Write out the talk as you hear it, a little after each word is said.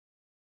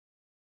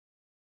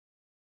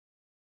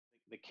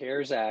The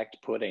CARES Act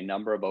put a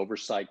number of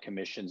oversight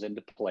commissions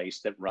into place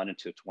that run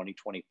into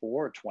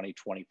 2024 or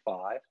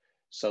 2025.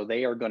 So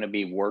they are going to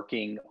be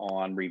working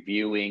on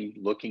reviewing,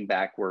 looking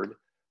backward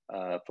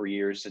for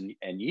years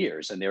and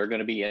years. And there are going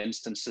to be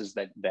instances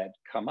that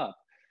come up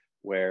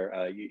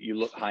where you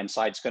look,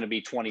 hindsight's going to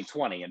be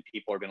 2020, and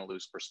people are going to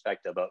lose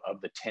perspective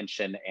of the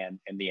tension and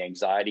the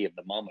anxiety of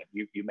the moment.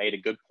 You made a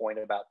good point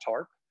about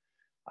TARP.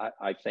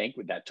 I think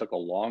that took a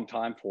long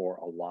time for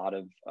a lot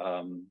of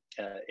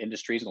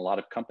industries and a lot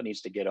of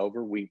companies to get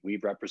over.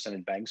 We've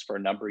represented banks for a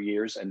number of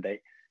years, and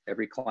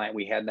every client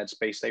we had in that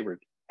space, they were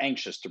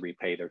anxious to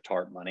repay their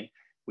TARP money.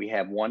 We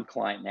have one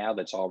client now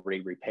that's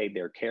already repaid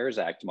their CARES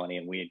Act money,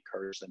 and we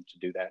encourage them to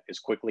do that as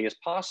quickly as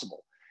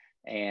possible.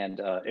 And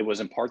it was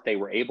in part they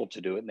were able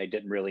to do it and they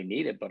didn't really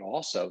need it, but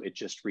also it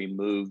just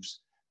removes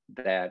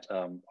that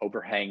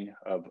overhang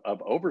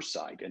of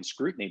oversight and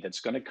scrutiny that's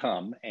going to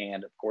come.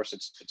 And of course,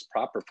 it's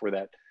proper for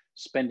that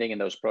spending in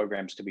those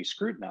programs to be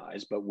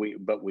scrutinized, but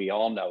we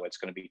all know it's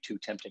going to be too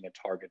tempting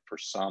a target for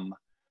some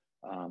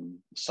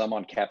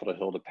on Capitol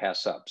Hill to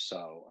pass up.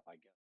 So I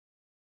guess